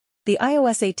The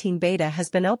iOS 18 beta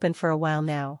has been open for a while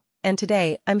now, and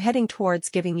today I'm heading towards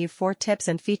giving you 4 tips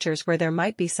and features where there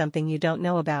might be something you don't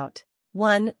know about.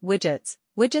 1. Widgets.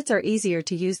 Widgets are easier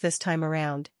to use this time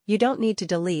around. You don't need to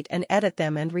delete and edit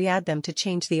them and re-add them to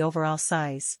change the overall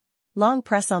size. Long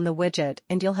press on the widget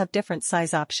and you'll have different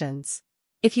size options.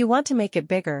 If you want to make it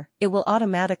bigger, it will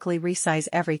automatically resize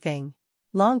everything.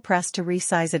 Long press to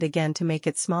resize it again to make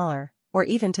it smaller, or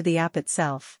even to the app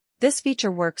itself. This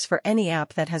feature works for any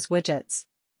app that has widgets.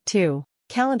 2.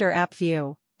 Calendar app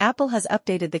view. Apple has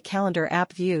updated the calendar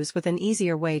app views with an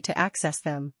easier way to access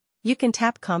them. You can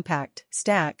tap Compact,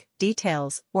 Stack,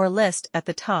 Details, or List at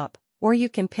the top, or you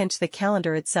can pinch the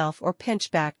calendar itself or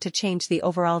pinch back to change the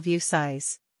overall view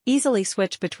size. Easily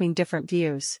switch between different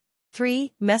views.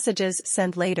 3. Messages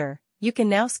send later. You can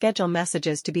now schedule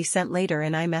messages to be sent later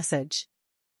in iMessage.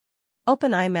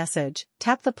 Open iMessage,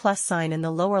 tap the plus sign in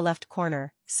the lower left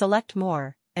corner, select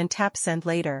More, and tap Send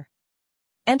Later.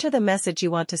 Enter the message you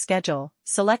want to schedule,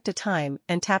 select a time,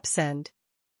 and tap Send.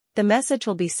 The message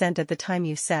will be sent at the time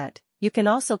you set. You can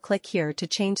also click here to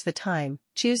change the time,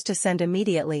 choose to send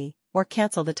immediately, or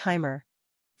cancel the timer.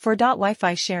 For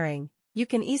 .Wi-Fi sharing, you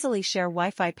can easily share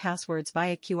Wi-Fi passwords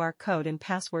via QR code in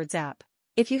Passwords app.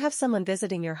 If you have someone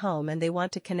visiting your home and they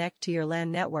want to connect to your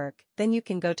LAN network, then you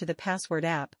can go to the Password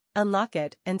app, unlock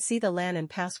it, and see the LAN and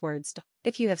passwords.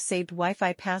 If you have saved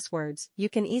Wi-Fi passwords, you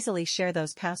can easily share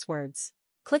those passwords.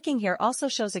 Clicking here also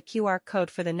shows a QR code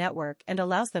for the network and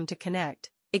allows them to connect.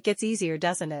 It gets easier,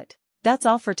 doesn't it? That's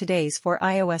all for today's 4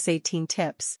 iOS 18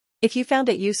 tips. If you found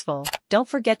it useful, don't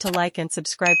forget to like and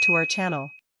subscribe to our channel.